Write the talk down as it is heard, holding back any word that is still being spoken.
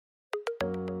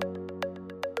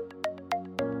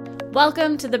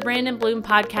Welcome to the Brandon Bloom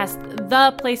Podcast,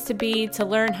 the place to be to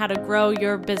learn how to grow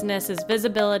your business's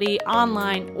visibility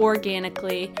online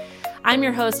organically. I'm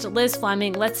your host, Liz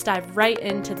Fleming. Let's dive right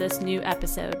into this new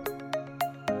episode.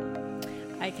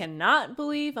 I cannot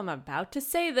believe I'm about to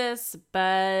say this,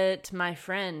 but my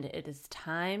friend, it is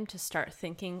time to start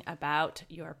thinking about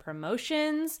your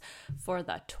promotions for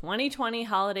the 2020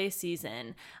 holiday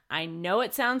season. I know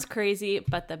it sounds crazy,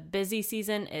 but the busy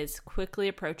season is quickly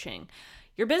approaching.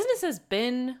 Your business has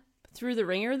been through the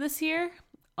ringer this year.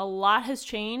 A lot has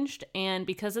changed, and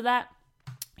because of that,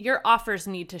 your offers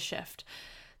need to shift.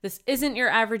 This isn't your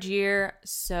average year,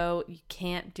 so you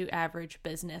can't do average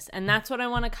business. And that's what I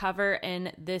want to cover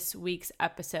in this week's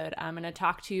episode. I'm going to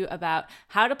talk to you about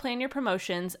how to plan your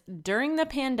promotions during the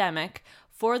pandemic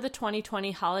for the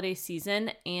 2020 holiday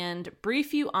season and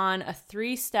brief you on a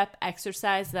 3-step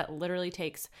exercise that literally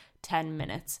takes 10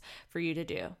 minutes for you to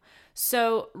do.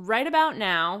 So right about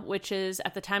now, which is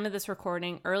at the time of this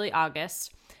recording, early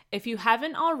August, if you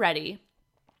haven't already,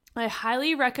 I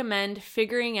highly recommend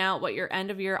figuring out what your end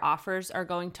of year offers are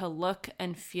going to look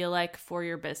and feel like for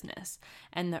your business.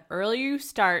 And the earlier you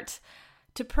start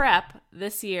to prep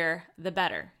this year, the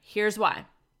better. Here's why.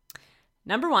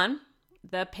 Number one,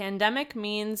 the pandemic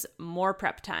means more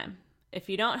prep time. If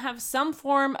you don't have some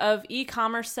form of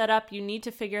e-commerce set up, you need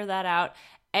to figure that out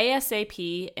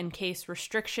ASAP in case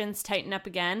restrictions tighten up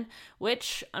again,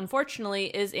 which unfortunately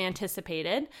is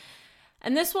anticipated.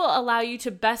 And this will allow you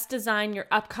to best design your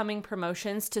upcoming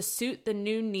promotions to suit the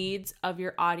new needs of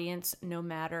your audience no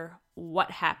matter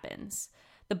what happens.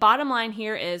 The bottom line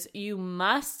here is you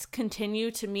must continue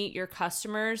to meet your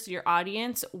customers, your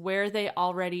audience, where they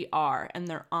already are, and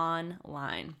they're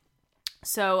online.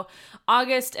 So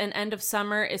August and end of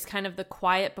summer is kind of the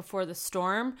quiet before the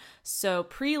storm. So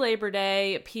pre-Labor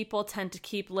Day, people tend to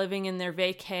keep living in their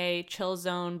vacay chill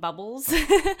zone bubbles.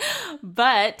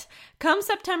 But come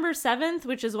September 7th,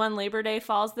 which is when Labor Day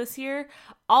falls this year,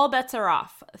 all bets are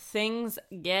off. Things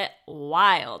get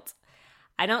wild.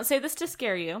 I don't say this to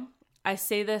scare you. I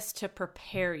say this to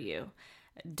prepare you.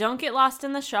 Don't get lost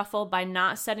in the shuffle by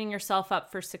not setting yourself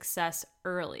up for success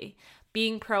early.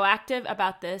 Being proactive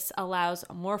about this allows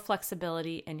more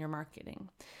flexibility in your marketing.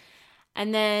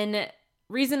 And then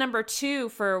reason number 2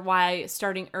 for why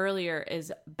starting earlier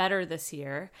is better this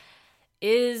year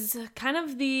is kind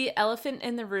of the elephant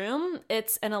in the room.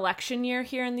 It's an election year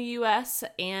here in the US,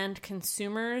 and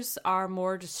consumers are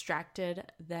more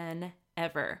distracted than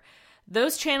ever.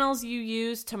 Those channels you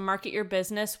use to market your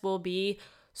business will be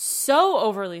so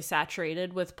overly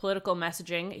saturated with political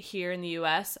messaging here in the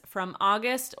US from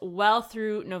August well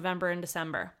through November and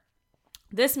December.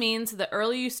 This means the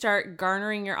earlier you start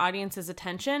garnering your audience's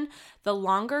attention, the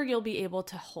longer you'll be able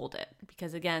to hold it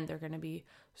because, again, they're going to be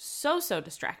so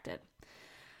distracted.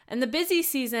 And the busy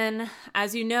season,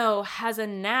 as you know, has a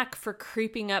knack for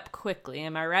creeping up quickly,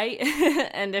 am I right?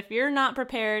 And if you're not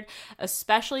prepared,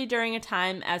 especially during a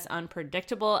time as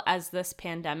unpredictable as this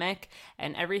pandemic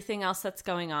and everything else that's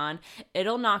going on,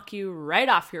 it'll knock you right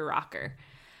off your rocker.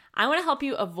 I want to help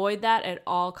you avoid that at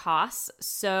all costs.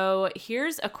 So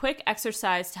here's a quick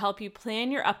exercise to help you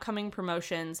plan your upcoming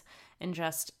promotions in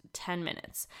just 10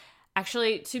 minutes.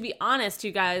 Actually, to be honest,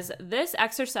 you guys, this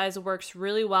exercise works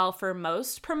really well for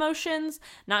most promotions,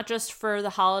 not just for the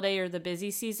holiday or the busy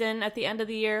season at the end of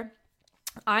the year.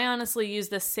 I honestly use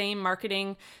the same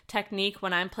marketing technique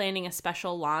when I'm planning a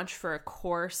special launch for a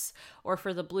course or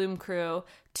for the Bloom Crew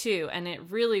too, and it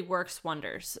really works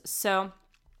wonders. So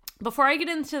before I get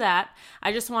into that,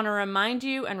 I just want to remind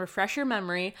you and refresh your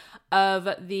memory of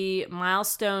the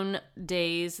milestone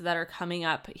days that are coming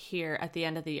up here at the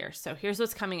end of the year. So here's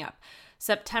what's coming up.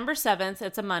 September 7th,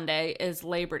 it's a Monday, is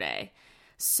Labor Day.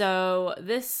 So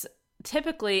this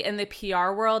typically in the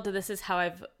PR world, this is how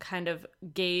I've kind of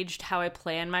gauged how I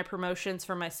plan my promotions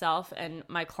for myself and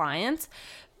my clients.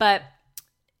 But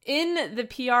in the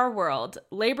PR world,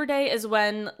 Labor Day is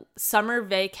when summer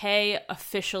vacay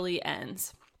officially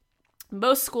ends.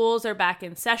 Most schools are back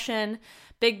in session,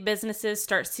 big businesses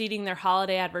start seeding their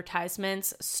holiday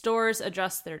advertisements, stores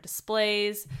adjust their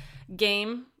displays,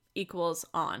 game equals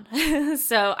on.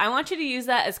 So I want you to use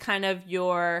that as kind of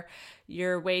your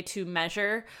way to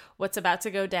measure what's about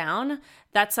to go down.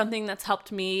 That's something that's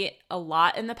helped me a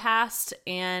lot in the past,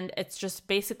 and it's just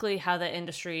basically how the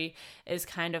industry is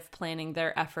kind of planning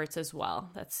their efforts as well.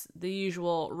 That's the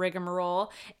usual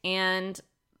rigmarole, and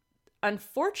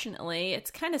unfortunately, it's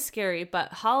kind of scary,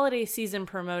 but holiday season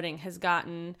promoting has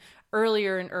gotten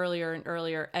earlier and earlier and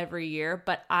earlier every year.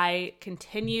 But I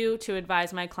continue to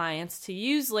advise my clients to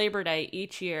use Labor Day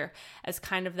each year as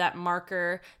kind of that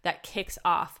marker that kicks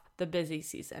off the busy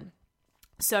season.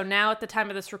 So now at the time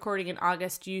of this recording in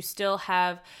August, you still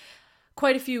have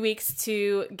quite a few weeks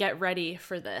to get ready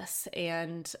for this.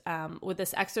 And with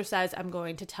this exercise I'm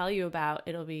going to tell you about,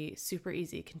 it'll be super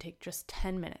easy. It can take just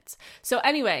 10 minutes. So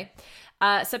anyway,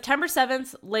 September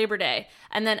 7th, Labor Day.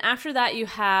 And then after that, you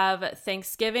have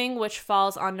Thanksgiving, which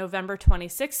falls on November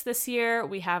 26th this year.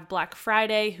 We have Black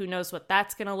Friday. Who knows what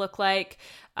that's going to look like,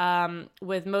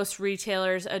 with most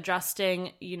retailers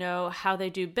adjusting, how they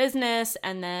do business,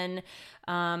 and then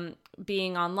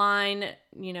being online,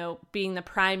 being the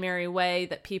primary way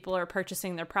that people are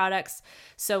purchasing their products.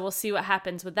 So we'll see what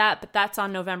happens with that. But that's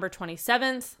on November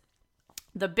 27th.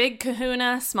 The big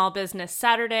kahuna, Small Business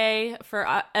Saturday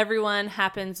for everyone,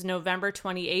 happens November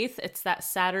 28th. It's that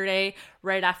Saturday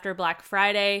right after Black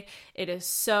Friday. It is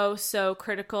so, so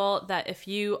critical that if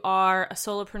you are a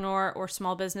solopreneur or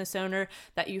small business owner,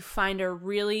 that you find a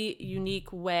really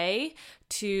unique way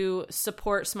to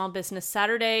support Small Business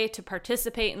Saturday, to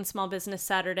participate in Small Business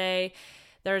Saturday.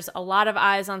 There's a lot of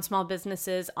eyes on small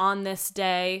businesses on this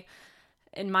day.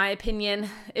 In my opinion,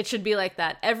 it should be like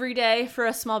that every day for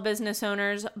us small business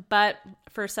owners, but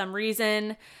for some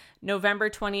reason, November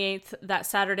 28th, that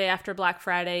Saturday after Black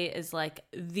Friday, is like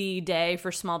the day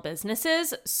for small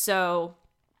businesses. So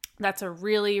that's a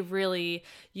really, really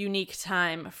unique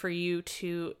time for you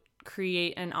to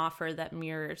create an offer that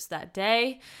mirrors that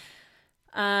day.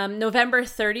 November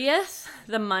 30th,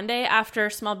 the Monday after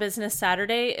Small Business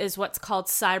Saturday, is what's called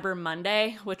Cyber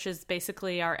Monday, which is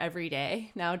basically our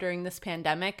everyday now during this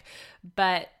pandemic.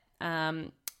 But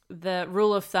the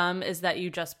rule of thumb is that you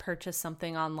just purchase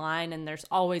something online, and there's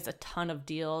always a ton of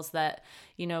deals that,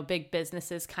 big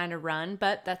businesses kind of run,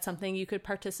 but that's something you could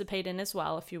participate in as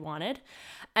well if you wanted.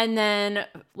 And then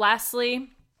lastly,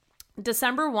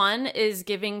 December 1 is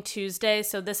Giving Tuesday.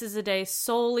 So this is a day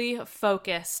solely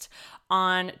focused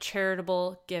on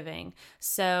charitable giving.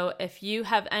 So if you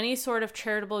have any sort of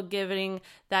charitable giving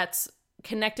that's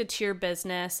connected to your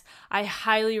business, I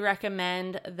highly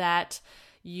recommend that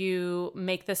you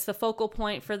make this the focal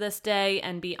point for this day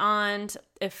and beyond.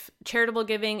 If charitable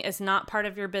giving is not part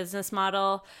of your business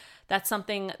model, that's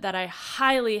something that I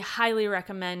highly, highly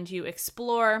recommend you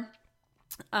explore.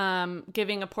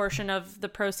 Giving a portion of the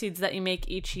proceeds that you make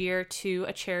each year to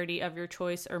a charity of your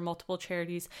choice or multiple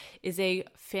charities is a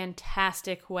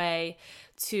fantastic way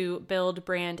to build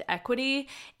brand equity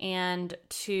and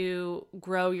to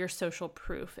grow your social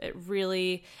proof. It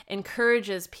really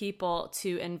encourages people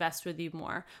to invest with you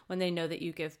more when they know that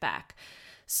you give back.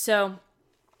 So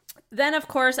then, of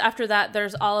course, after that,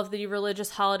 there's all of the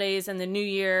religious holidays and the new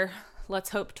year.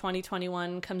 Let's hope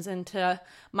 2021 comes in to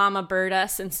mama bird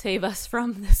us and save us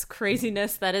from this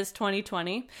craziness that is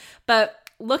 2020. But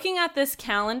looking at this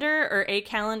calendar, or a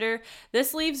calendar,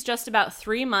 this leaves just about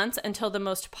 3 months until the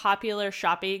most popular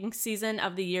shopping season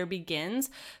of the year begins.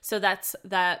 So that's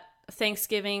that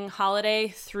Thanksgiving holiday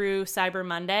through Cyber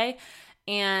Monday.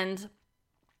 And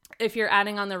if you're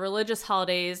adding on the religious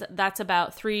holidays, that's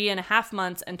about 3.5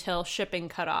 months until shipping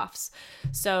cutoffs.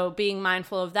 So being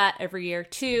mindful of that every year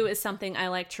too is something I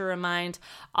like to remind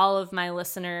all of my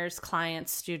listeners,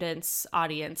 clients, students,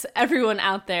 audience, everyone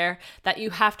out there, that you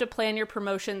have to plan your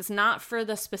promotions not for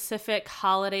the specific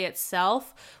holiday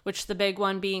itself, which the big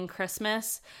one being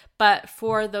Christmas, but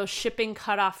for those shipping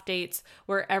cutoff dates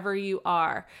wherever you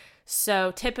are.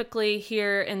 So typically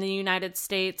here in the United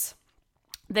States,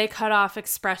 they cut off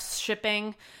express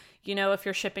shipping. If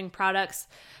you're shipping products,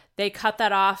 they cut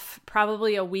that off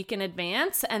probably a week in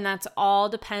advance, and that's all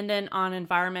dependent on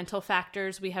environmental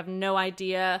factors. We have no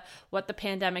idea what the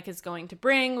pandemic is going to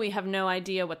bring. We have no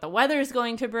idea what the weather is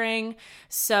going to bring.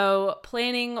 So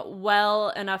planning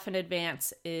well enough in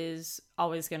advance is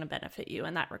always going to benefit you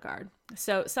in that regard.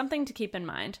 So something to keep in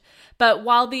mind. But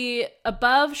while the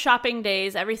above shopping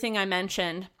days, everything I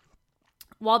mentioned,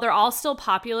 while they're all still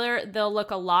popular, they'll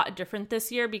look a lot different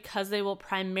this year because they will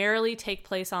primarily take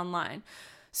place online.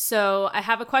 So I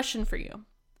have a question for you.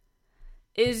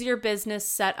 Is your business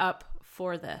set up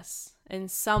for this in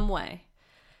some way?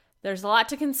 There's a lot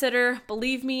to consider.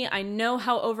 Believe me, I know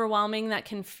how overwhelming that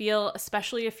can feel,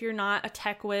 especially if you're not a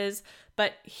tech whiz.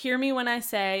 But hear me when I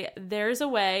say there's a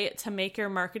way to make your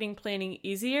marketing planning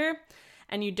easier,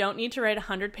 and you don't need to write a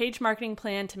 100-page marketing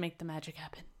plan to make the magic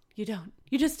happen. You don't.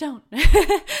 You just don't.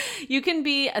 You can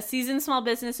be a seasoned small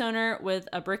business owner with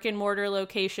a brick and mortar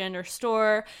location or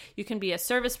store. You can be a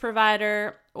service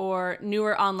provider or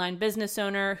newer online business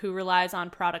owner who relies on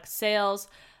product sales.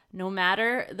 No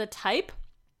matter the type,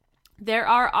 there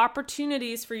are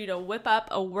opportunities for you to whip up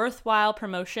a worthwhile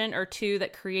promotion or two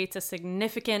that creates a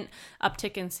significant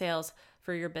uptick in sales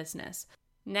for your business.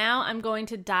 Now I'm going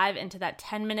to dive into that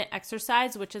 10-minute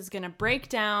exercise, which is going to break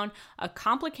down a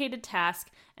complicated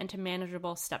task into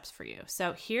manageable steps for you.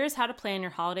 So here's how to plan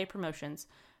your holiday promotions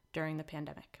during the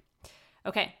pandemic.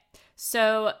 Okay,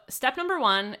 so step number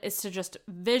 1 is to just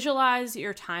visualize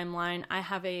your timeline. I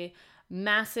have a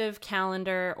massive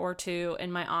calendar or two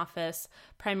in my office,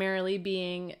 primarily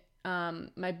being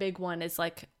my big one is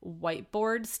like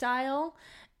whiteboard style,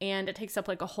 and it takes up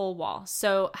like a whole wall.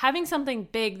 So having something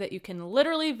big that you can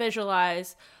literally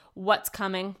visualize what's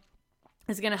coming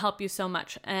is going to help you so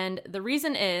much. And the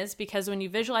reason is because when you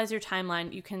visualize your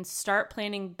timeline, you can start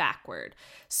planning backward.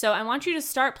 So I want you to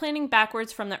start planning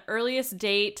backwards from the earliest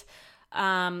date,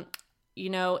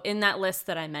 in that list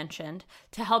that I mentioned,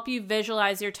 to help you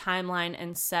visualize your timeline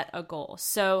and set a goal.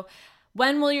 So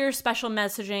when will your special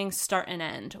messaging start and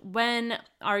end? When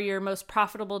are your most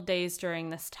profitable days during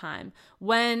this time?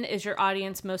 When is your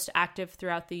audience most active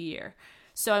throughout the year?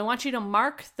 So I want you to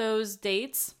mark those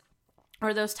dates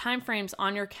or those timeframes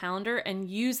on your calendar and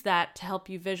use that to help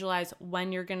you visualize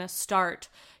when you're going to start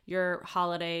your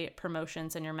holiday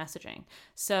promotions and your messaging.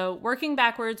 So working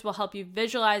backwards will help you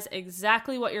visualize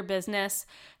exactly what your business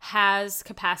has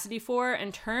capacity for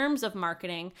in terms of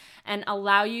marketing and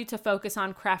allow you to focus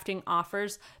on crafting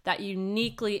offers that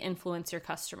uniquely influence your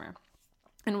customer.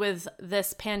 And with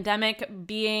this pandemic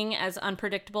being as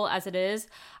unpredictable as it is,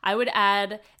 I would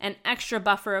add an extra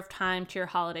buffer of time to your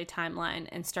holiday timeline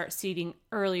and start seeding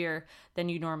earlier than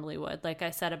you normally would. Like I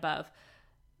said above,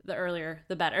 the earlier,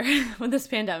 the better. With this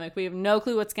pandemic, we have no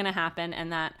clue what's going to happen,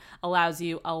 and that allows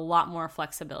you a lot more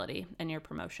flexibility in your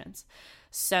promotions.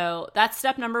 So that's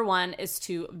step number 1, is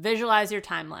to visualize your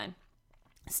timeline.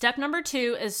 Step number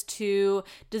 2 is to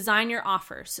design your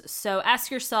offers. So ask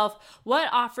yourself, what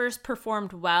offers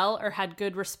performed well or had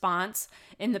good response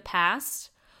in the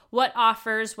past? What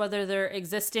offers, whether they're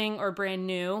existing or brand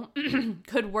new,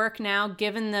 could work now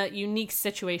given the unique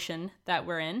situation that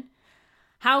we're in?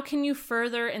 How can you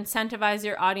further incentivize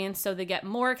your audience so they get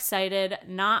more excited,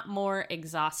 not more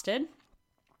exhausted?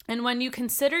 And when you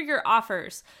consider your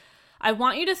offers, I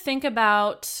want you to think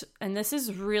about, and this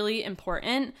is really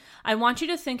important, I want you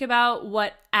to think about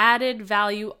what added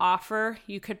value offer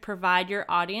you could provide your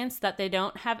audience that they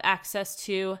don't have access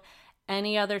to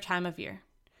any other time of year.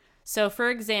 So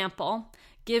for example,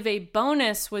 give a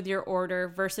bonus with your order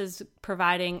versus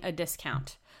providing a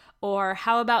discount. Or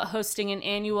how about hosting an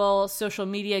annual social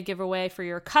media giveaway for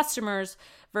your customers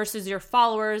versus your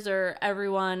followers or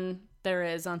everyone there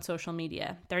is on social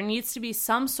media? There needs to be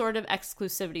some sort of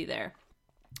exclusivity there.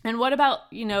 And what about,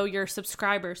 your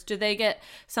subscribers? Do they get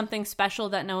something special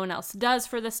that no one else does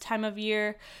for this time of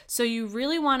year? So you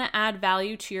really want to add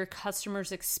value to your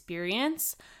customer's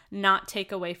experience, not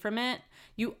take away from it.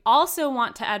 You also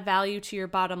want to add value to your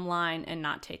bottom line and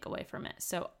not take away from it.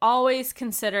 So always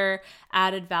consider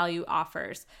added value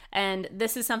offers. And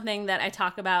this is something that I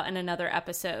talk about in another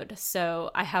episode.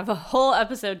 So I have a whole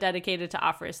episode dedicated to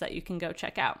offers that you can go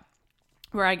check out,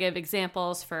 where I give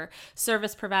examples for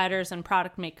service providers and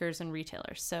product makers and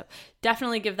retailers. So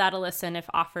definitely give that a listen if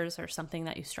offers are something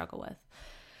that you struggle with.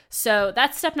 So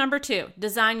that's step number 2,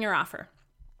 design your offer.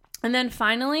 And then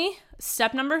finally,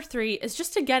 step number 3 is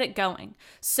just to get it going.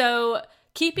 So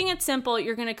keeping it simple,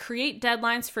 you're going to create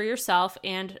deadlines for yourself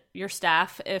and your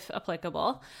staff, if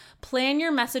applicable. Plan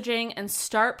your messaging and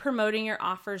start promoting your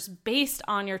offers based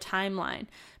on your timeline.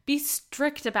 Be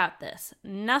strict about this.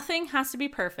 Nothing has to be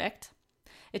perfect.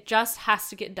 It just has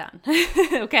to get done,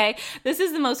 okay? This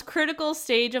is the most critical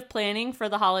stage of planning for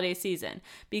the holiday season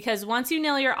because once you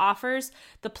nail your offers,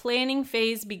 the planning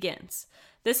phase begins.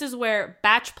 This is where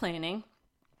batch planning,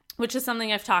 which is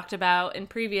something I've talked about in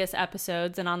previous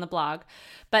episodes and on the blog,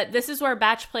 but this is where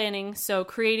batch planning, so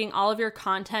creating all of your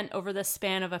content over the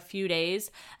span of a few days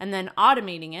and then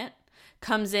automating it,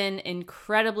 comes in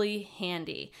incredibly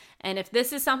handy. And if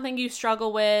this is something you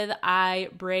struggle with, I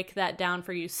break that down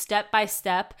for you step by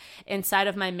step inside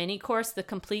of my mini course, The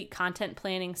Complete Content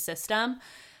Planning System,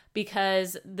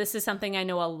 because this is something I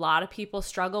know a lot of people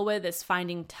struggle with, is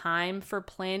finding time for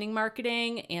planning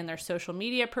marketing and their social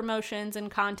media promotions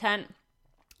and content.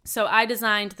 So I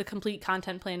designed the Complete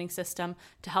Content Planning System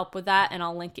to help with that, and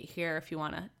I'll link it here if you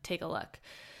want to take a look.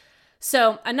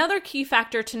 So another key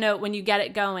factor to note when you get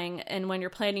it going and when you're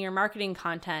planning your marketing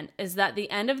content is that the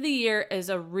end of the year is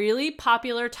a really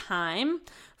popular time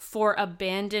for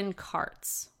abandoned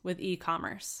carts with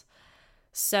e-commerce.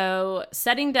 So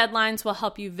setting deadlines will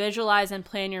help you visualize and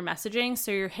plan your messaging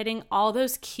so you're hitting all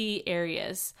those key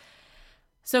areas.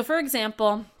 So for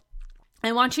example,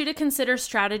 I want you to consider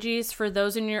strategies for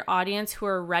those in your audience who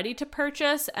are ready to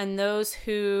purchase and those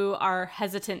who are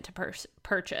hesitant to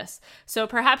purchase. So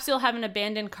perhaps you'll have an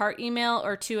abandoned cart email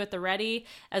or two at the ready,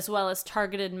 as well as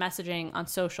targeted messaging on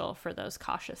social for those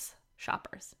cautious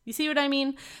shoppers. You see what I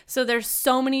mean? So there's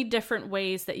so many different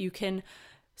ways that you can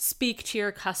speak to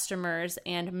your customers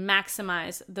and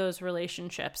maximize those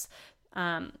relationships,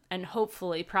 and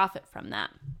hopefully profit from that,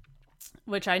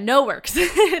 which I know works.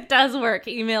 It does work.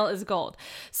 Email is gold.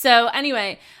 So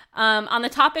anyway, on the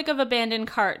topic of abandoned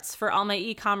carts for all my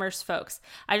e-commerce folks,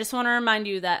 I just want to remind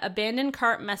you that abandoned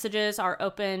cart messages are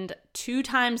opened 2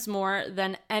 times more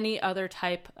than any other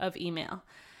type of email.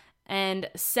 And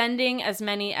sending as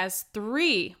many as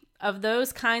 3 of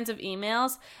those kinds of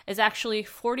emails is actually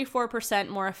 44%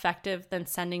 more effective than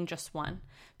sending just 1.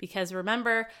 Because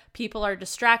remember, people are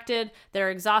distracted, they're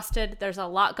exhausted, there's a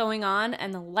lot going on,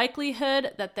 and the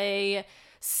likelihood that they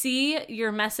see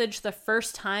your message the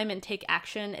first time and take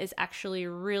action is actually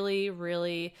really,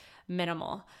 really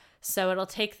minimal. So it'll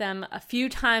take them a few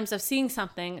times of seeing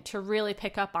something to really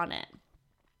pick up on it.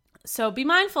 So be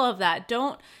mindful of that.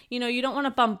 You don't want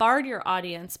to bombard your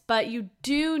audience, but you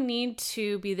do need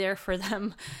to be there for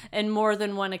them in more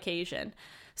than one occasion.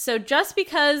 So just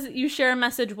because you share a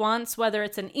message once, whether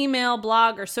it's an email,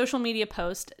 blog, or social media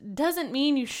post, doesn't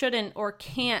mean you shouldn't or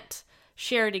can't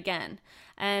share it again.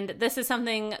 And this is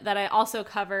something that I also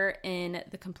cover in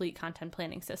the Complete Content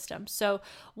Planning System. So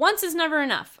once is never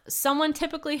enough. Someone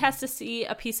typically has to see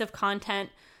a piece of content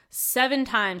 7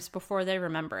 times before they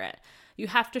remember it. You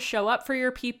have to show up for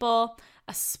your people,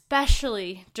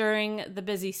 especially during the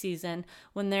busy season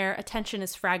when their attention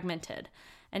is fragmented.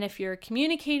 And if you're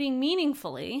communicating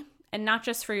meaningfully and not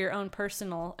just for your own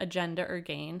personal agenda or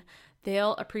gain,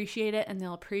 they'll appreciate it and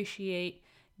they'll appreciate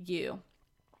you.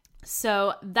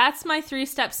 So that's my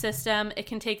 3-step system. It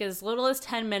can take as little as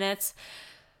 10 minutes.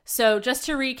 So just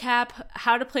to recap,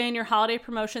 how to plan your holiday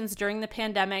promotions during the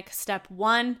pandemic. Step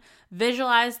 1,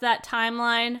 visualize that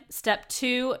timeline. Step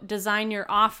 2, design your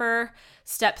offer.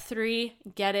 Step 3,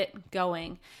 get it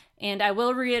going. And I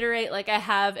will reiterate, like I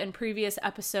have in previous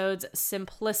episodes,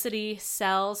 simplicity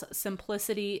sells.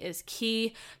 Simplicity is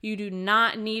key. You do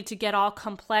not need to get all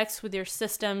complex with your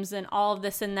systems and all of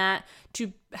this and that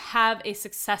to have a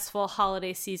successful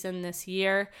holiday season this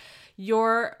year.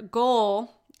 Your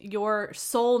goal, your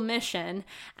sole mission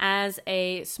as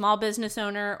a small business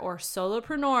owner or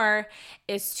solopreneur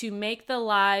is to make the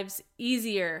lives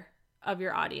easier of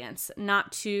your audience,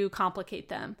 not to complicate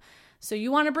them. So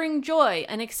you want to bring joy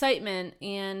and excitement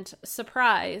and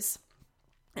surprise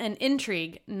and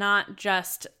intrigue, not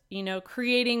just,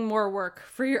 creating more work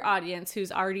for your audience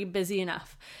who's already busy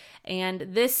enough. And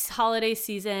this holiday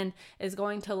season is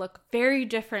going to look very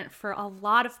different for a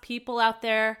lot of people out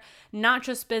there, not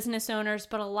just business owners,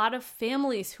 but a lot of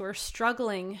families who are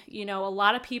struggling. A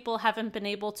lot of people haven't been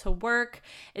able to work.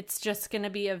 It's just going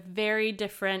to be a very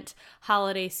different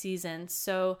holiday season.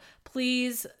 So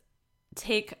please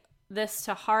take this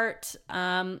to heart.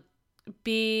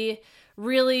 Be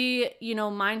really,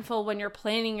 mindful when you're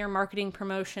planning your marketing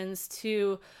promotions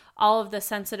to all of the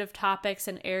sensitive topics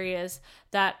and areas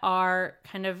that are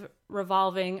kind of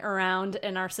revolving around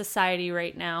in our society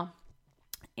right now.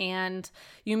 And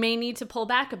you may need to pull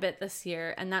back a bit this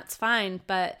year, and that's fine,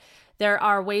 but there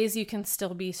are ways you can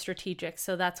still be strategic.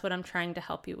 So that's what I'm trying to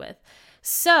help you with.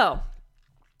 So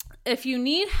if you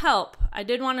need help, I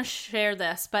did want to share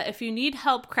this, but if you need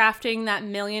help crafting that $1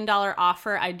 million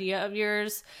offer idea of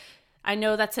yours, I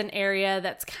know that's an area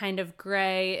that's kind of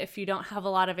gray. If you don't have a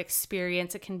lot of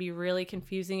experience, it can be really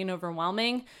confusing and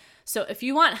overwhelming. So if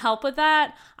you want help with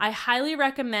that, I highly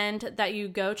recommend that you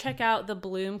go check out the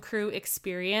Bloom Crew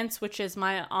Experience, which is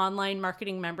my online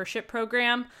marketing membership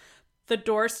program. The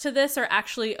doors to this are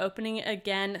actually opening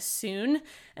again soon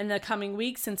in the coming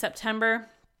weeks in September.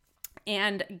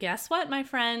 And guess what, my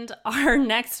friend? Our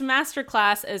next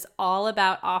masterclass is all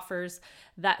about offers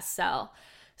that sell.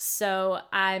 So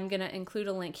I'm going to include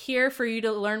a link here for you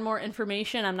to learn more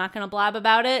information. I'm not going to blab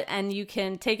about it and you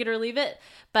can take it or leave it.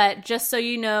 But just so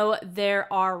you know, there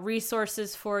are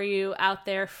resources for you out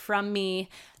there from me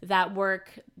that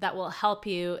will help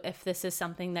you if this is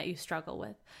something that you struggle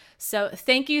with. So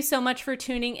thank you so much for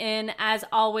tuning in. As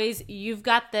always, you've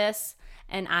got this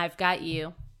and I've got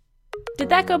you. Did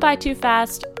that go by too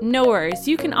fast? No worries.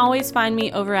 You can always find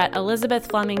me over at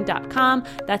elizabethfleming.com.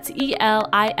 That's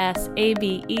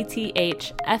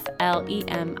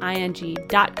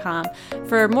ELISABETHFLEMING.com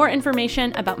for more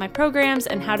information about my programs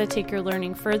and how to take your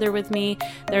learning further with me.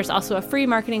 There's also a free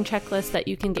marketing checklist that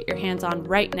you can get your hands on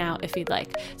right now if you'd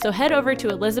like. So head over to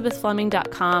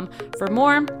elizabethfleming.com for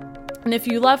more. And if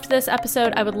you loved this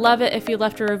episode, I would love it if you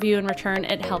left a review in return.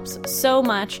 It helps so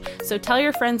much. So tell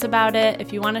your friends about it.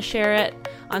 If you want to share it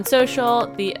on social,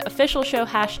 the official show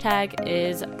hashtag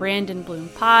is Brandon Bloom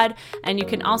Pod. And you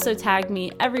can also tag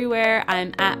me everywhere.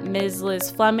 I'm at Ms. Liz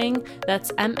Fleming.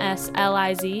 That's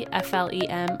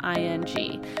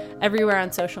MSLIZFLEMING. Everywhere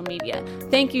on social media.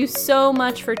 Thank you so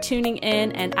much for tuning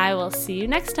in, and I will see you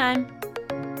next time.